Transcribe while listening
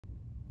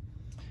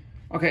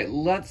Okay,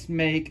 let's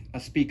make a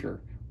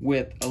speaker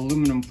with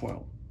aluminum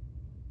foil.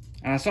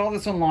 And I saw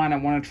this online, I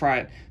want to try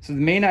it. So the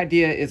main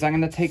idea is I'm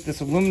going to take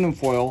this aluminum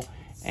foil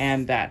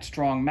and that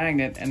strong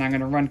magnet, and I'm going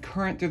to run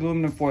current through the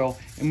aluminum foil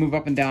and move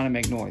up and down and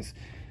make noise.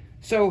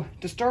 So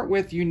to start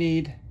with, you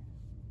need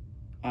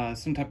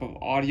some type of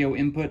audio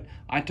input.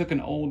 I took an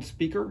old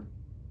speaker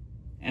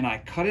and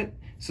I cut it.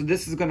 So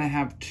this is going to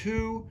have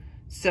 2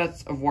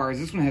 sets of wires.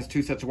 This one has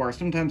 2 sets of wires.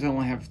 Sometimes I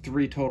only have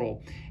 3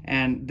 total.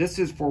 And this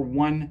is for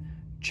 1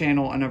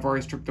 channel, and I've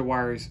already stripped the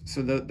wires,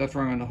 so that's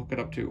where I'm going to hook it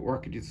up to. Or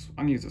I could use,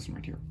 I'm going to use this one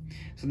right here.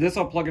 So this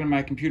I'll plug into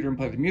my computer and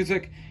play the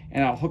music,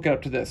 and I'll hook it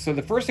up to this. So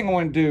the first thing I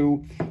want to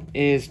do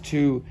is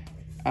to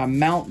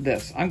mount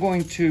this. I'm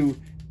going to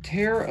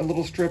tear a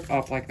little strip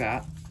up like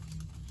that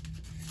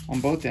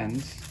on both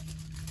ends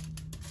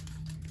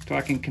so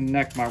I can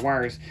connect my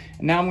wires.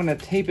 And now I'm going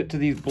to tape it to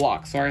these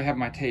blocks. So I already have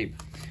my tape.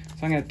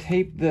 So I'm going to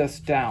tape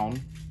this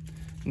down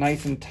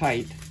nice and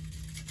tight.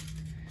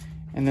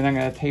 And then I'm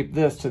going to tape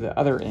this to the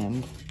other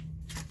end.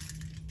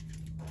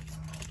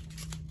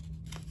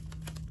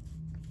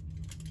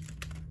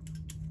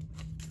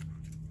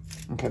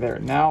 Okay, there.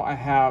 Now I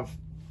have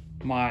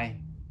my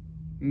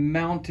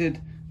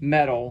mounted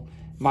metal.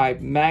 My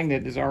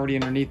magnet is already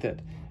underneath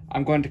it.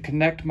 I'm going to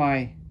connect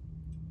my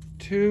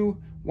 2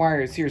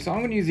 wires here. So I'm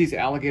going to use these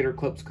alligator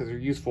clips because they're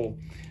useful.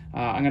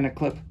 I'm going to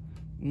clip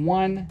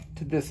one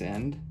to this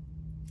end,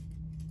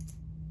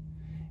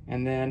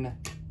 and then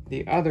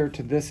the other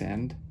to this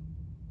end.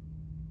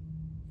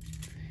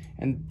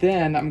 And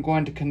then I'm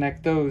going to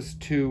connect those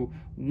to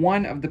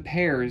one of the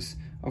pairs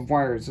of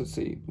wires. Let's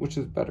see, which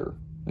is better?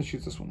 Let's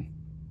use this one.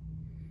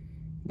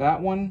 That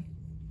one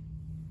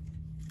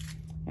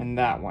and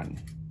that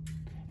one.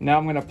 Now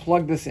I'm going to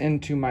plug this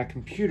into my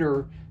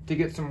computer to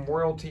get some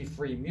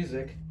royalty-free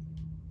music.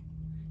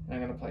 And I'm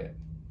going to play it.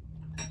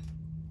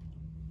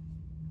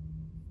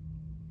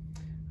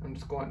 I'm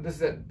just going, this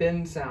is at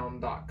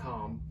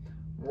bensound.com.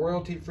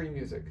 Royalty-free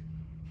music.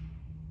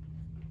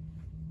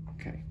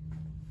 Okay.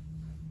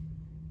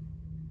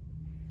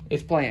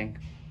 It's playing.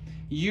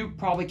 You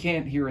probably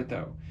can't hear it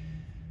though.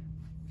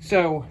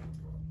 So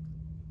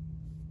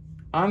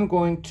I'm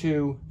going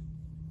to,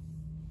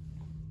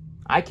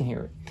 I can hear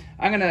it.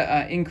 I'm going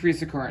to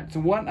increase the current. So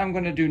what I'm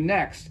going to do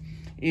next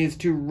is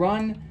to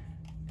run,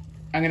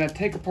 I'm going to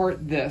take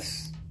apart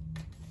this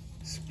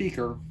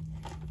speaker.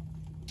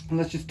 And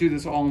let's just do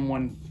this all in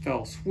one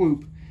fell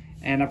swoop.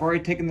 And I've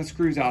already taken the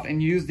screws out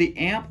and use the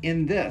amp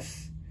in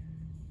this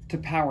to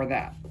power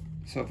that.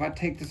 So if I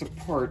take this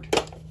apart,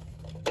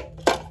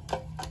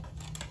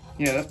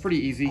 yeah, that's pretty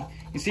easy.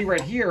 You see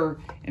right here,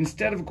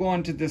 instead of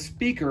going to this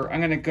speaker,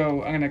 I'm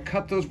gonna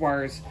cut those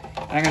wires,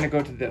 and I'm gonna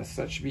go to this.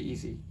 That should be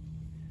easy.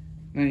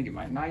 Then you get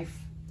my knife.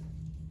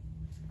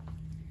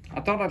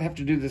 I thought I'd have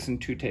to do this in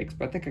 2 takes,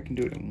 but I think I can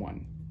do it in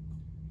 1.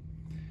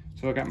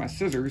 So I got my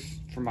scissors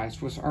for my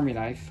Swiss Army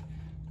knife.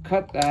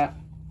 Cut that,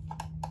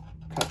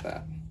 cut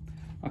that.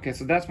 Okay,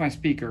 so that's my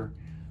speaker.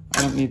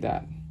 I don't need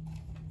that.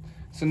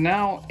 So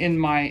now in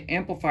my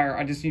amplifier,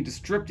 I just need to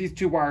strip these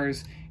 2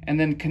 wires and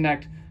then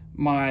connect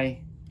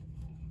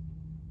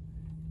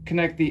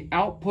the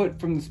output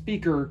from the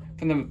speaker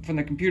from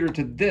the computer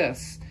to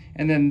this,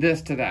 and then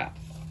this to that.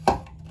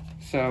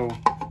 So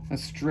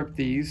let's strip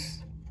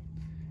these.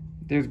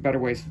 There's better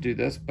ways to do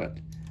this, but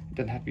it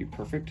doesn't have to be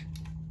perfect.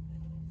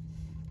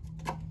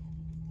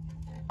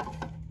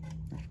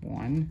 There's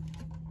 1.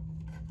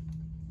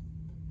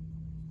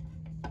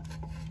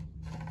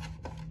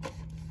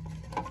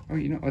 Oh,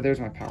 you know, oh, there's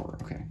my power.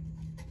 Okay.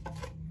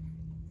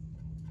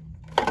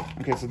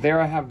 Okay, so there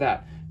I have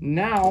that.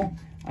 Now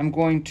I'm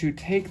going to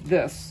take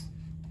this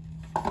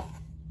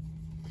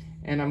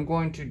and I'm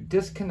going to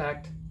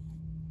disconnect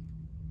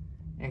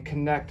and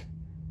connect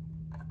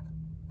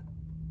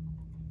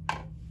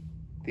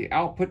the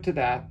output to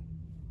that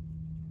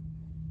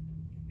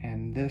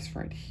and this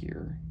right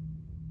here.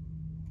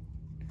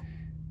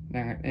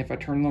 Now, if I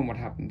turn on, what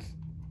happens?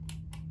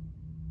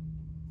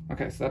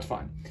 Okay, so that's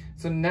fine.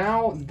 So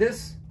now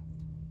this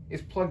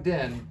is plugged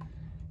in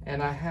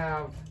and I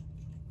have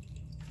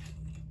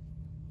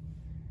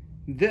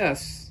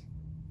this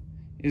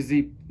is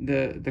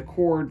the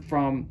cord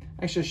from,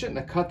 actually I shouldn't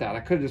have cut that. I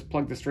could have just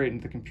plugged this straight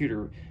into the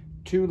computer.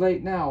 Too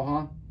late now,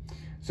 huh?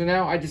 So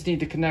now I just need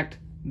to connect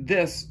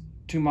this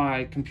to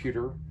my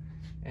computer,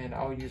 and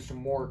I'll use some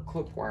more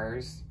clip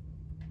wires.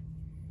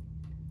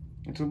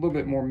 It's a little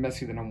bit more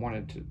messy than I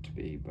wanted it to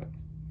be, but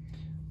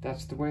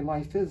that's the way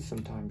life is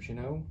sometimes, you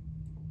know?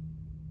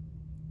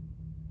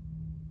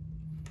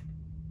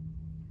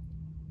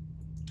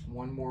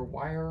 One more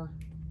wire.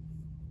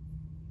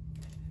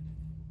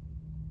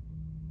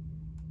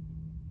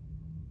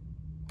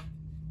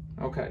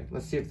 Okay,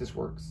 let's see if this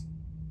works.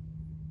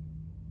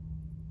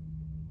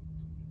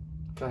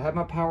 So I have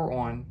my power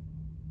on.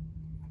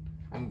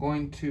 I'm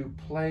going to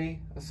play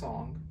a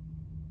song.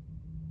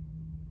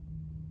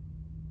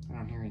 I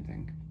don't hear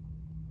anything.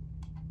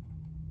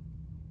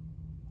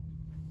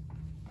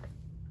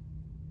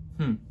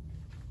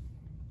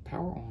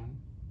 Power on.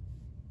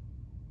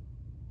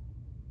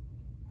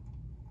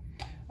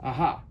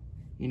 Aha.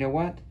 You know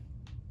what?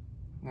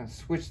 I'm gonna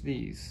switch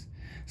these.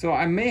 So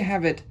I may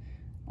have it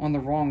on the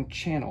wrong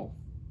channel.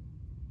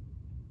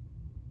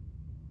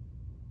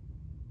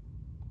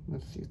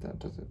 Let's see if that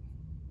does it.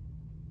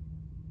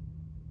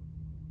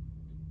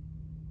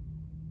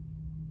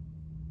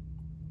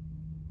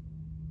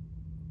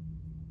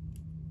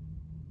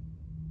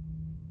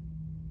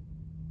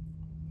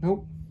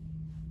 Nope.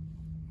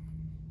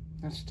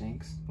 That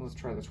stinks. Let's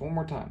try this one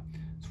more time.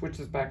 Switch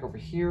this back over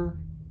here.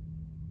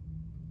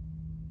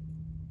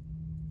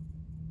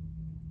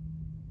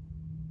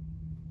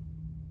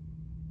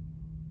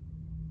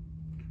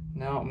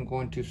 Now I'm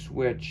going to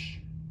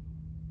switch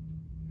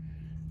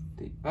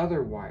the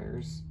other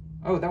wires.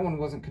 Oh, that one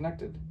wasn't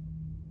connected.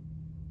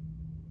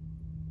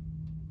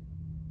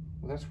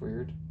 Well, that's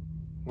weird.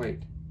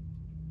 Wait.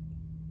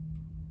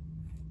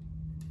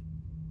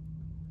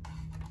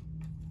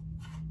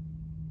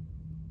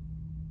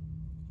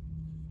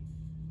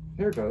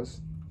 There it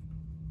goes.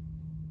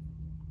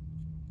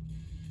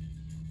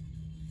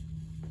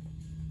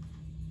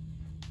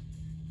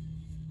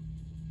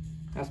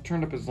 That's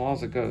turned up as low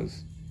as it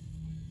goes.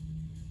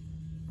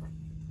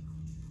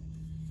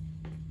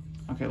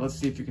 Okay, let's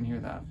see if you can hear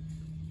that.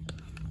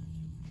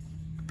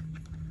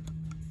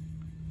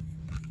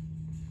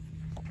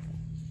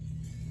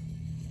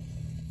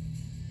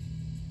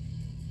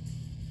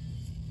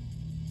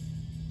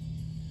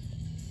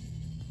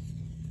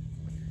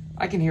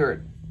 I can hear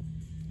it.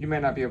 You may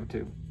not be able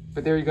to,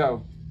 but there you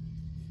go.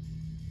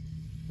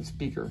 The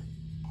speaker.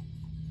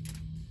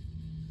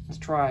 Let's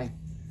try.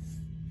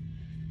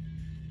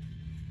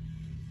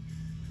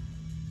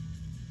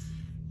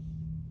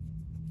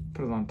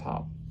 Put it on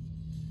top.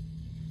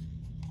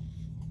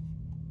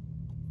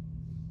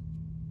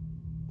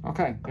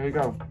 Okay, there you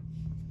go.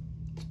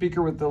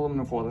 Speaker with the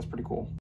aluminum foil, that's pretty cool.